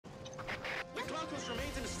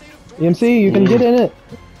EMC, you can get in it.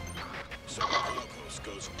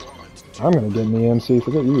 I'm gonna get in the EMC.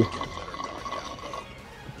 Forget you.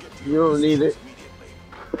 You don't need it.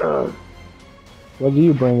 What do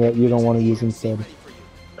you bring that you don't want to use instead?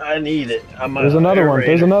 I need it. There's another one.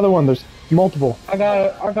 There's another one. There's multiple. I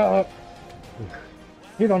got it.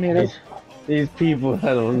 You don't need it. These people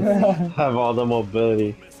that don't have all the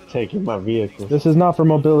mobility taking my vehicle. This is not for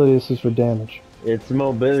mobility. This is for damage. It's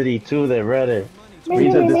mobility too. They read it.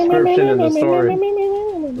 Read the description in the story.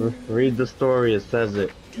 Read the story. It says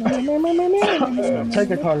it. Take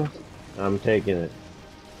it, Carlos. I'm taking it.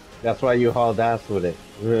 That's why you hauled ass with it.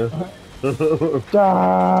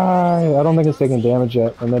 Die! I don't think it's taking damage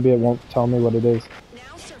yet, or maybe it won't tell me what it is.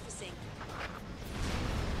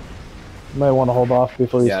 You might want to hold off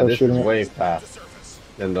before you start shooting it. Yeah, this is way faster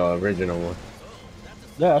than the original one.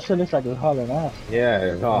 Yeah, that shit looks like it's hauling ass. Yeah,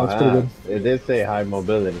 it's all That's pretty good. It did say high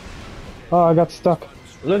mobility. Oh, I got stuck.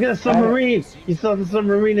 Look at the submarine! You saw the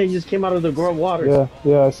submarine that just came out of the water.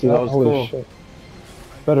 Yeah, I see that. Was Holy cool. shit.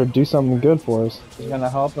 Better do something good for us. He's gonna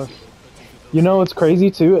help us. You know what's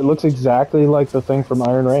crazy too? It looks exactly like the thing from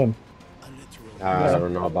Iron Rain. I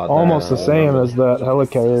don't know about Almost that. the same as that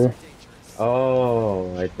helicarrier.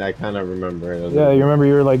 Oh, I kind of remember it. Yeah, you remember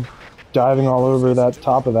you were like diving all over that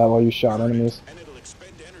top of that while you shot enemies.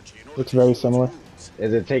 Looks very similar.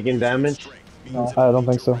 Is it taking damage? No. I don't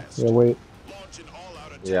think so. Yeah, wait.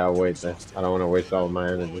 Yeah, I'll wait then. I don't want to waste all my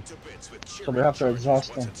energy. So we have to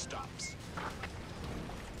exhaust them.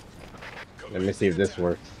 Let me see if this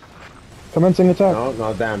works. Commencing attack. No,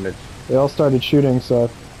 no damage. They all started shooting, so I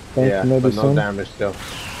think Yeah, maybe but no soon. damage still.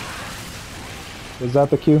 Is that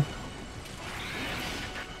the cue?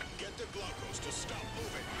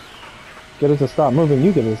 Get it to stop moving.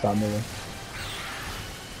 You get it to stop moving.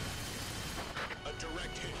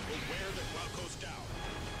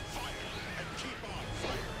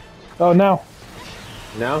 Oh, now.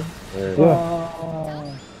 Now? Yeah.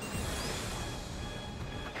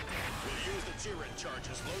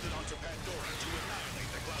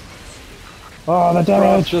 Oh, the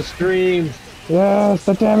damage! Cross the stream! Yes,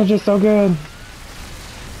 the damage is so good.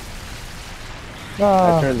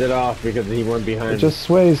 Ah, I turned it off because he went behind it just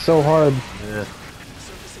sways so hard. Yeah.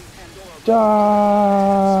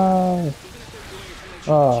 Die!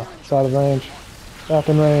 Ah, it's out of range. Back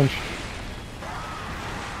in range.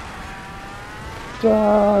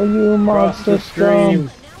 Die, you monster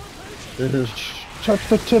scum! Touch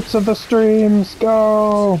the tips of the streams,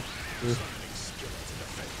 go!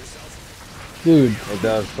 Dude. It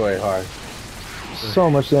does sway hard.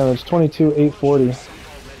 So much damage, 22,840.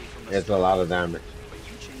 It's a lot of damage.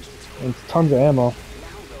 And tons of ammo.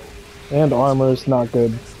 And armor is not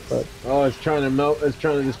good, but... Oh, it's trying to melt, it's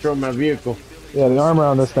trying to destroy my vehicle. Yeah, the armor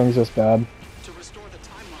on this thing's just bad.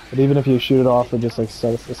 But even if you shoot it off for just like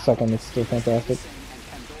a second, it's still fantastic.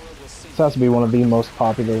 This has to be one of the most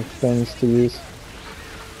popular things to use.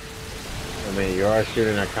 I mean, you are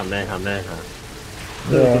shooting a Kamehameha.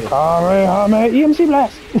 Yeah, Kamehameha, EMC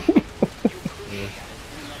blast!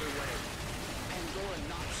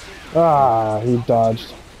 Ah, he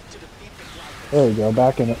dodged. There we go,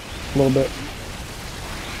 back in it a little bit.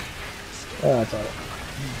 Yeah, that's alright.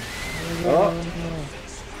 Oh.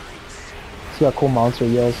 He's got cool monster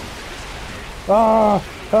yells. Ah!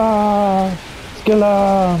 Ah!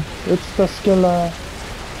 Skilla! It's the Skilla!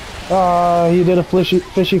 Ah, he did a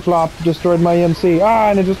fishy flop, destroyed my EMC. Ah,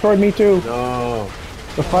 and it destroyed me too! No.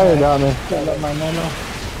 The fire got me. Can't let my nano.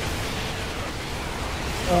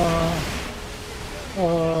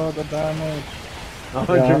 Oh, the damage.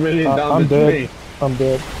 100 million down I'm the dead. tree. I'm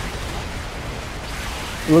dead.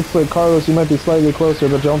 It looks like, Carlos, you might be slightly closer,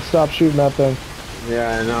 but don't stop shooting that thing.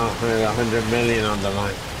 Yeah, I know. There's 100 million on the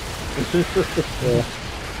line. Yeah.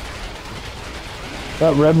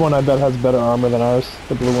 That red one, I bet, has better armor than ours.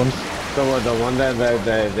 The blue ones. So what, the one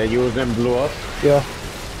that used and blew up? Yeah.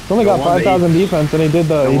 It's only got 5,000 defense, and he did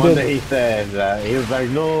the. The he one did. that he said he was like,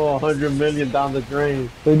 no, 100 million down the drain.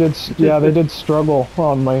 They did. Yeah, they did struggle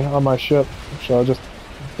on my ship, so I just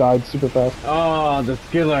died super fast. Oh, the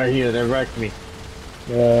skiller here, they wrecked me.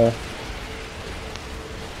 Yeah.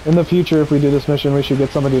 In the future, if we do this mission, we should get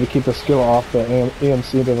somebody to keep the skill off the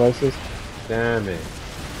EMC devices. Damn it.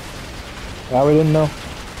 Yeah, we didn't know.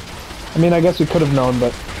 I mean, I guess we could have known,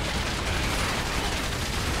 but...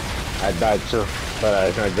 I died too, but I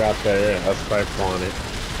dropped a spike on it.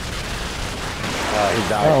 He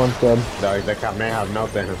died. That one's dead. The Kamehameha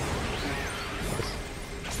melted him.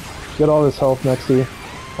 Get all this health next to you.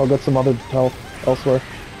 I'll get some other health elsewhere.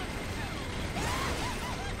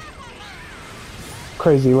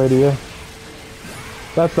 Crazy way to go.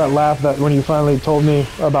 That's that laugh that when you finally told me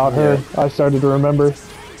about her, I started to remember.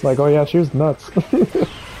 Like, oh yeah, she was nuts.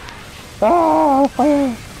 Ah,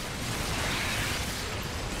 fire!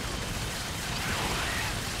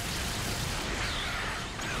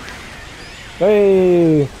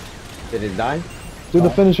 Hey! Did it die? Do the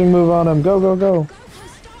finishing move on him. Go, go, go.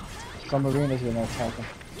 Submarine is gonna attack him.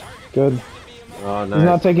 Good. Oh, nice. He's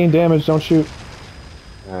not taking damage. Don't shoot.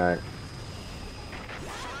 Alright.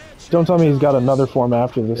 Don't tell me he's got another form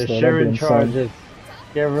after this. The Though. That'd be Sharon insane. charges.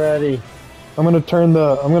 Get ready. I'm gonna turn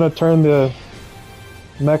the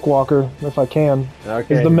mech walker if I can.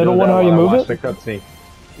 Okay. Is the middle do one that how you while I move watch it? The cutscene.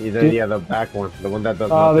 Either Do- yeah, the back one, the one that does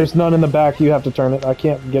nothing. There's none in the back. You have to turn it. I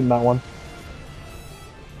can't get in that one.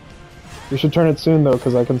 You should turn it soon though,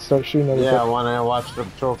 because I can start shooting everything. Yeah, I want to watch the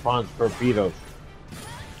torpedoes. Torpedoes.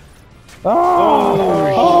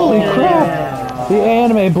 Oh, holy crap! The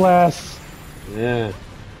anime blasts. Yeah.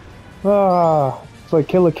 It's like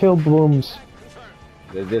kill blooms.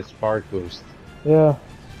 They did spark boost. Yeah,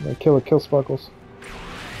 like kill sparkles.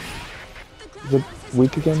 Is it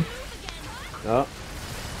weak again? Oh.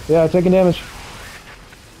 Yeah, taking damage.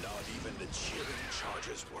 Not even the Sheeran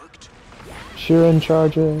charges worked. Sheeran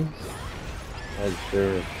charges. That's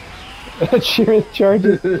true. Sheeran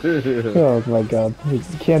charges. Oh my god. You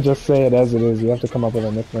can't just say it as it is. You have to come up with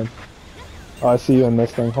a nickname. Oh, I see you in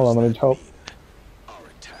this thing. Hold on, I need help. Our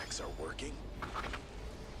attacks are working.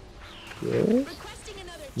 Yes?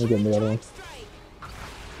 Let me get in the other one.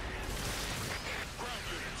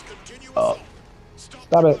 Oh.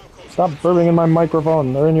 Stop it. Stop burping in my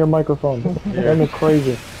microphone. They're in your microphone. That me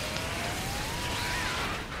crazy.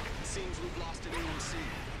 Seems we've lost an AMC.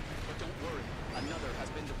 But don't worry, another has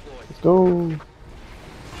been deployed. Let's go.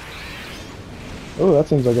 Oh, that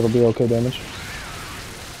seems like it'll be okay damage.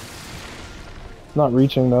 It's not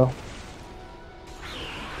reaching though.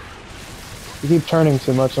 You keep turning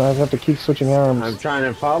too much and I have to keep switching arms. I'm trying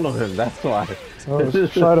to follow him. That's why. Well,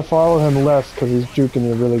 just try to follow him less because he's juking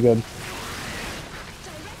you really good.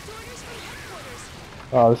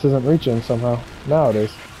 Oh, this isn't reaching somehow. Now it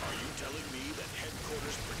is. Are you telling me that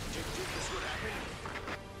headquarters predicted this would happen?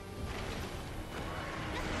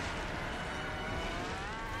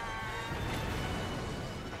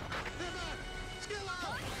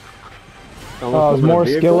 Someone There's from more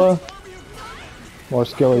the vehicle? Skilla. More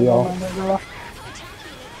Skilla, y'all.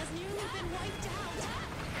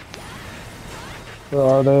 Where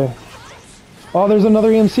are they? Oh, there's another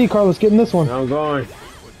EMC, Carlos. Get in this one. I'm going. Put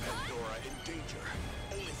Pandora in danger.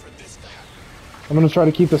 Only for this to happen. I'm gonna try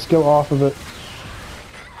to keep the skill off of it.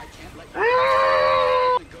 I can't let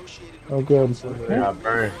you negotiated with Oh, good. I got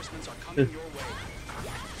burned. reinforcements are coming your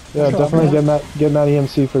way. Yeah, definitely getting that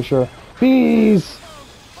EMC for sure. Bees!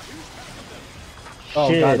 Oh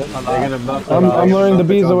Shit, god, they're gonna melt it I'm off. luring the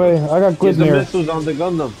bees away. I got Get the Glidnir. missiles on the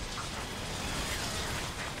Gundam.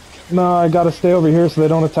 No, I gotta stay over here so they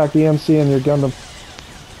don't attack the EMC and your Gundam.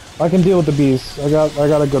 I can deal with the bees. I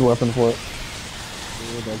got a good weapon for it.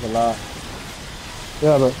 Dude, there's a lot.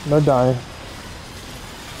 Yeah, but they're dying.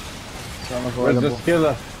 It's Where's the unavoidable.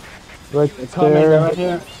 Skilla? Right Coming, they're there. right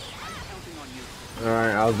here.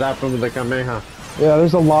 Alright, I'll zap him with the Kameha. Yeah,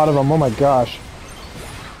 there's a lot of them. Oh my gosh.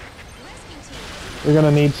 You're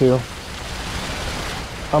gonna need to.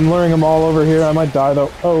 I'm luring them all over here. I might die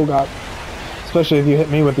though. Oh god. Especially if you hit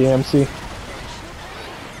me with the AMC.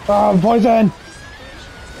 Ah, poison!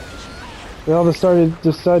 They all decided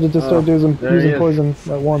to start using there he is. poison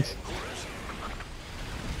at once.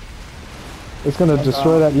 It's gonna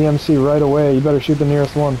destroy that EMC right away. You better shoot the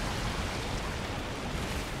nearest one.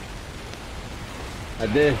 I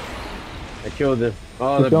did. I killed him.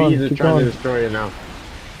 Oh, Keep the going, bees are keep trying going. to destroy it now.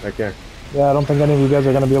 Okay. Yeah, I don't think any of you guys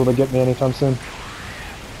are gonna be able to get me anytime soon.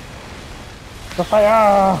 The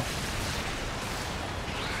fire!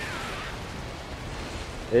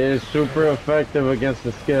 It is super effective against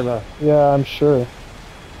the Skilla. Yeah, I'm sure.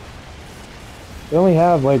 They only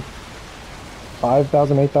have like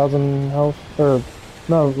 5,000, 8,000 health, or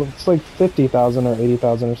no, it's like 50,000 or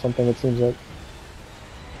 80,000 or something. It seems like.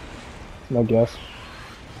 That's my guess.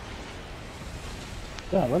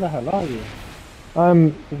 Yeah, where the hell are you?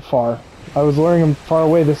 I'm far. I was luring him far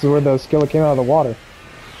away. This is where the Skilla came out of the water.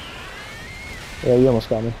 Yeah, you almost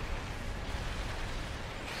got me.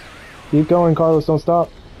 Keep going, Carlos. Don't stop.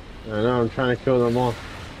 I know, I'm trying to kill them all.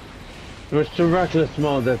 Switch to reckless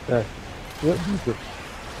mode that time. Yep.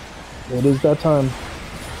 It is that time.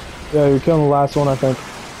 Yeah, you're killing the last one, I think.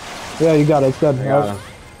 Yeah, you got it. It's dead. I got him.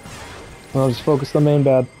 I'll just focus the main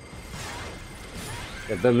bad.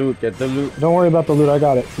 Get the loot, get the loot. Don't worry about the loot. I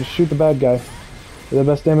got it. Just shoot the bad guy. They're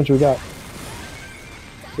the best damage we got.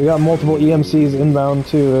 We got multiple EMCs inbound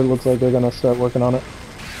too. It looks like they're gonna start working on it.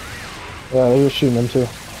 Yeah, they were shooting him too.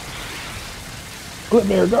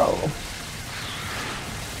 𝕃𝕚𝕜𝕟𝕜𝕤, go!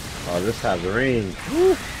 Oh, this has range.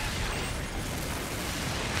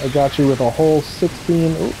 I got you with a whole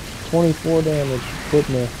 16, 24 damage.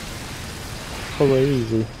 𝕃𝕚𝕜.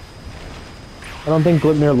 Crazy. I don't think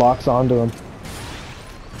𝕃𝕚𝕜 locks onto him.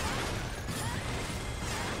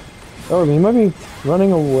 Oh, he might be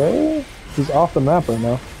running away? He's off the map right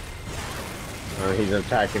now. He's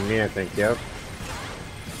attacking me, I think, yep.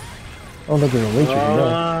 I don't think he's gonna reach you from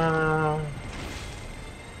there.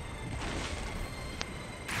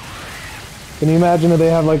 Can you imagine if they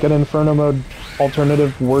have like an Inferno mode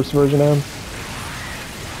alternative worse version of him?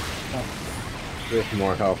 Just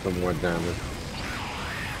more health and more damage.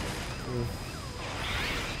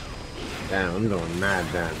 Damn, I'm doing mad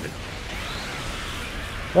damage.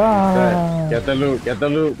 Ah! Get the loot, get the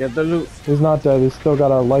loot, get the loot. He's not dead, he's still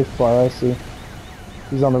got a life bar, I see.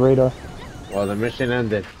 He's on the radar. Well, the mission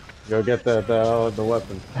ended. Go get the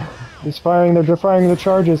weapon. He's firing, they're firing the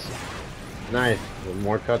charges. Nice, with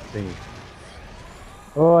more cutscenes.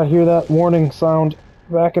 Oh, I hear that warning sound.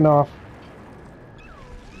 Backing off.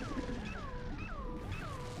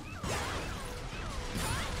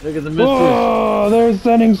 Look at the missiles. Oh, they're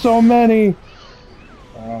sending so many!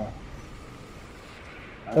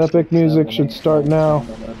 Epic music should start now.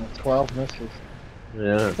 12 missiles.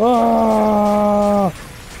 Yeah. Oh,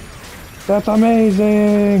 that's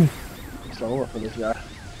amazing! It's over for this guy.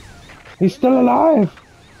 He's still alive!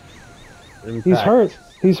 Impact. He's hurt.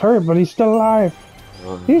 He's hurt, but he's still alive.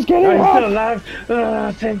 He's getting he's up! still alive!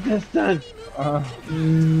 Take this done!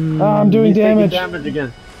 I'm doing He's taking damage. damage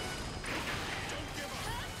again.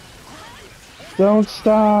 Don't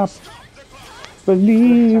stop.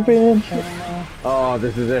 Believe in. Oh,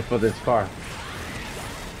 this is it for this car.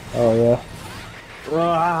 Oh yeah.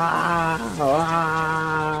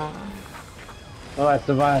 Oh, I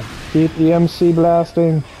survived. Keep the MC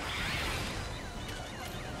blasting.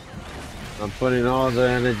 I'm putting all the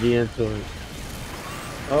energy into it.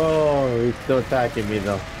 Oh, he's still attacking me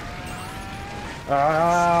though.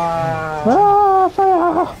 Ah,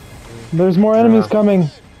 fire! There's more enemies coming.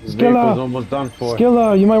 This vehicle's Skilla! almost done for.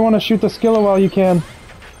 Skilla, you might want to shoot the Skilla while you can.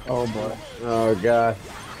 Oh boy. Oh god.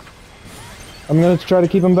 I'm gonna try to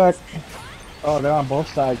keep him back. Oh, they're on both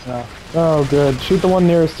sides now. Oh good. Shoot the one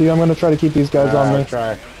nearest to you. I'm gonna try to keep these guys on me. I'll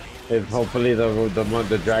try. If hopefully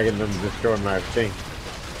the dragon doesn't destroy my thing.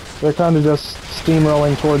 They're kind of just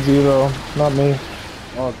steamrolling towards you though, not me.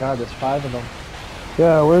 Oh god, there's 5 of them.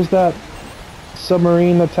 Yeah, where's that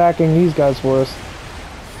submarine attacking these guys for us?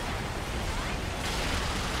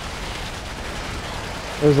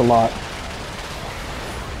 There's a lot.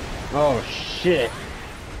 Oh shit.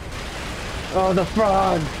 Oh, the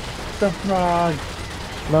frog. The frog.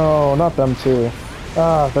 No, not them too.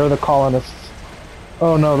 Ah, they're the colonists.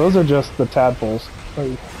 Oh no, those are just the tadpoles.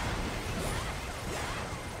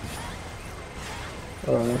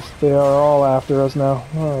 Oh, they are all after us now.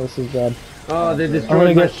 Oh, this is bad. Oh, they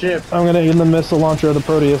destroyed my ship. I'm gonna get in the missile launcher of the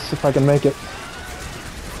Proteus if I can make it.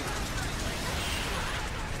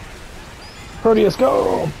 Proteus,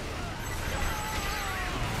 go!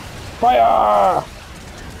 Fire!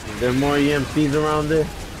 Is there more EMCs around there?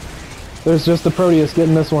 There's just the Proteus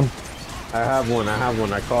getting this one. I have one,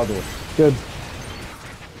 I called one. Good.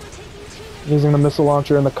 Using the missile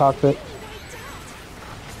launcher in the cockpit.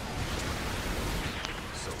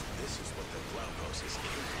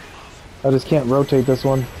 I just can't rotate this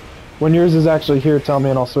one. When yours is actually here, tell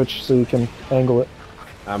me and I'll switch so you can angle it.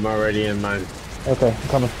 I'm already in mine. Okay, I'm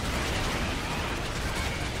coming.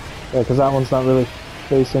 Yeah, because that one's not really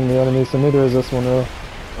facing the enemy, so neither is this one really.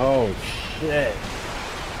 Oh shit.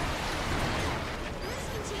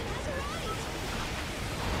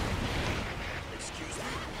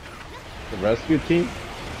 The rescue team?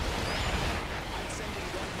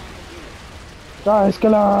 Die,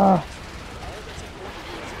 Skilla!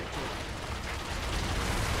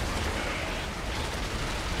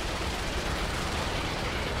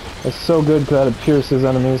 It's so good that it pierces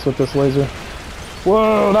enemies with this laser.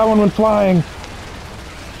 Whoa, that one went flying!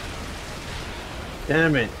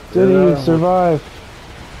 Damn it. Did he survive?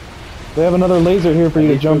 They have another laser here for you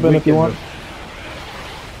to jump in if you want.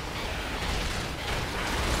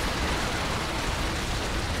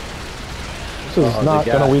 This is not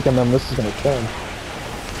gonna weaken them, this is gonna kill them.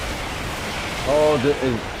 Oh,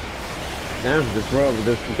 damn,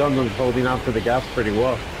 this Gundam's holding out to the gas pretty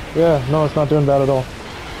well. Yeah, no, it's not doing bad at all.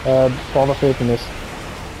 All the faith in this.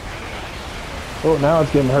 Oh, now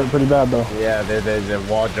it's getting hurt pretty bad though. Yeah, they're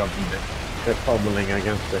wall jumping. They're pummeling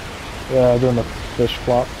against it. Yeah, doing the fish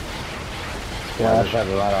flop. Yeah, Splash. they've had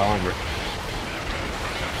a lot of armor.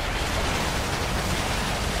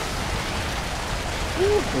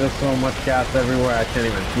 There's so much gas everywhere, I can't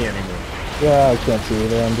even see anymore. Yeah, I can't see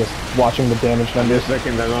either. I'm just watching the damage I'm numbers. just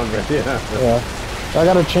looking the numbers, yeah. Yeah. I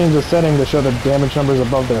gotta change the setting to show the damage numbers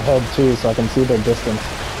above their head too, so I can see their distance.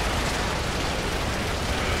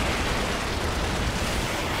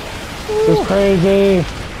 This is crazy!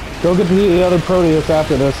 Go get the other Proteus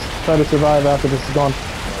after this. Try to survive after this is gone.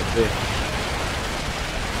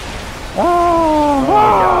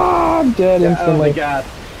 I'm dead instantly.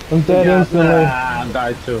 I'm dead instantly. I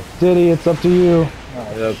died too. Diddy, it's up to you.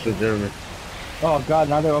 It's up to Jeremy. Oh god,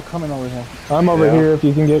 now they're all coming over here. I'm over here if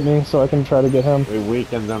you can get me, so I can try to get him. We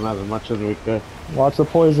weakened them as much as we could. Watch the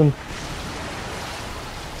poison.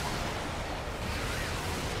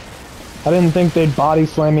 I didn't think they'd body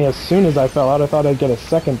slam me as soon as I fell out. I thought I'd get a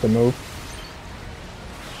second to move.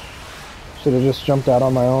 Should have just jumped out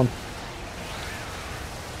on my own.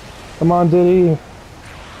 Come on, Diddy.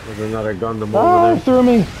 There's another Gundam Ah, over they there. threw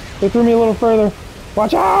me. They threw me a little further.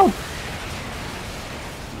 Watch out!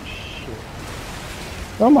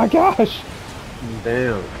 Oh my gosh!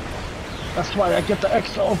 Damn. That's why I get the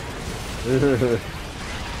XO.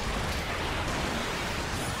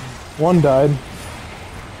 One died.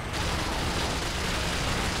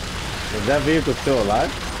 Is that vehicle still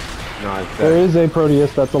alive? No, it's There dead. is a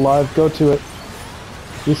Proteus that's alive. Go to it.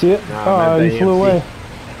 You see it? Nah, Oh, I meant you the flew EMC. away.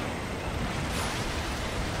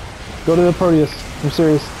 Go to the Proteus. I'm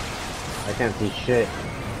serious. I can't see shit.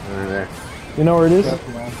 Right there. You know where it is?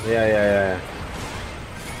 Yeah.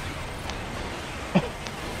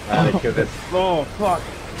 I kill this. Oh fuck.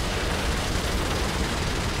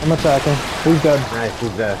 I'm attacking. He's dead. Nice, he's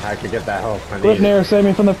dead. I could get that hope. I need it. Glitnair, save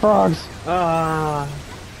me from the frogs. Ah.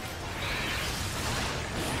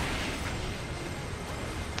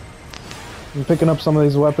 I'm picking up some of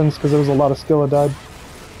these weapons because there was a lot of skill that died.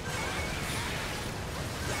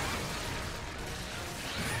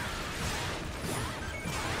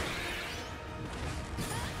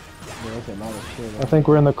 There's a lot of shit. I think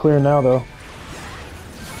we're in the clear now, though.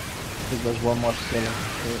 I think there's one more skill.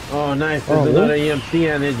 Oh, nice. Oh, There's really? another EMC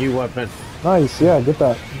energy weapon. Nice, yeah, get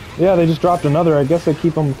that. Yeah, they just dropped another. I guess they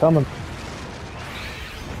keep them coming.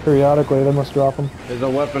 Periodically, they must drop them. There's a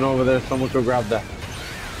weapon over there. Someone could grab that.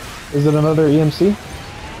 Is it another EMC?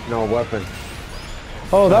 No weapon.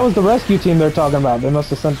 Oh, that was the rescue team they're talking about. They must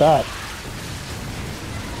have sent that.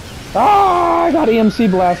 Ah, I got EMC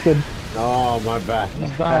blasted. Oh, my bad.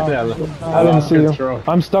 I didn't see you. Control.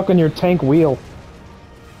 I'm stuck on your tank wheel.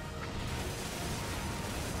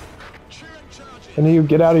 Can you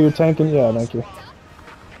get out of your tank? And yeah, thank you.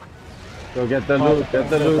 Go get the loot. Get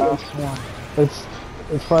the loot.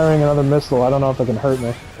 It's firing another missile. I don't know if it can hurt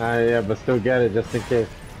me. Yeah, but still get it just in case.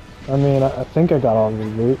 I mean, I think I got all the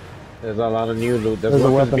loot. There's a lot of new loot. There's There's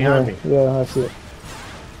a weapons weapon behind here. me. Yeah, I see it.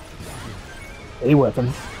 A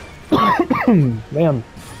weapon. Man.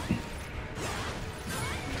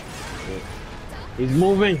 He's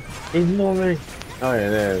moving. He's moving. Oh yeah,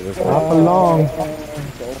 there it is. Not for long.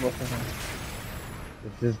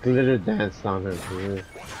 It's this glitter dance on him. Is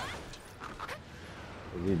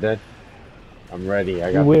he dead? I'm ready.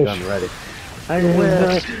 I got You the wish. gun ready. I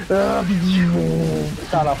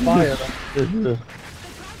Got a fire.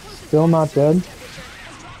 Still not dead.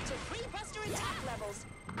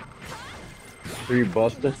 Three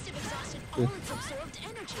buster.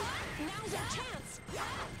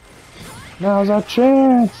 Now's our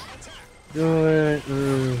chance. Do it.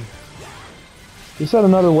 You said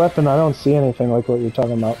another weapon. I don't see anything like what you're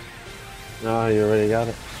talking about. No, you already got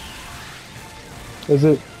it. Is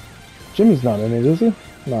it? Jimmy's not in it, is he?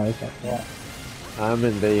 No, he's not. Yeah. I'm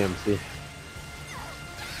in the EMC.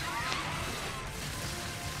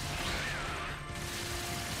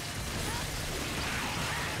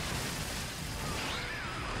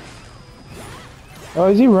 Oh,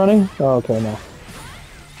 is he running? Oh, okay, no. I was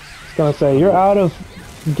gonna say, you're out of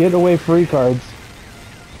getaway free cards.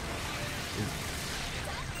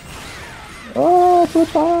 Oh, switch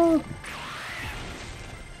fire!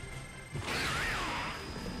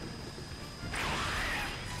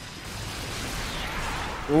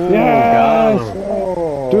 Ooh, Yes! got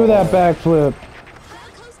him. Do that backflip.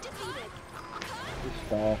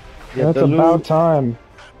 Get That's the about loot. time.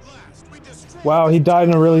 Wow, he died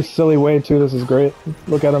in a really silly way too. This is great.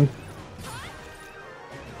 Look at him.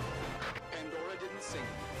 Pandora didn't sing,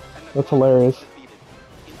 and the That's hilarious. defeated.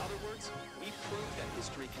 In other words, we proved that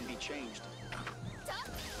history can be changed.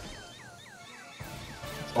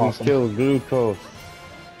 Awesome. Killed glucose.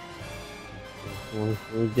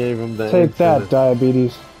 We gave him the Take that, insulin.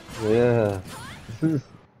 diabetes. Yeah.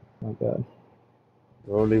 My God.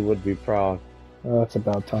 Rolly would be proud. Oh, that's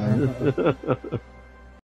about time.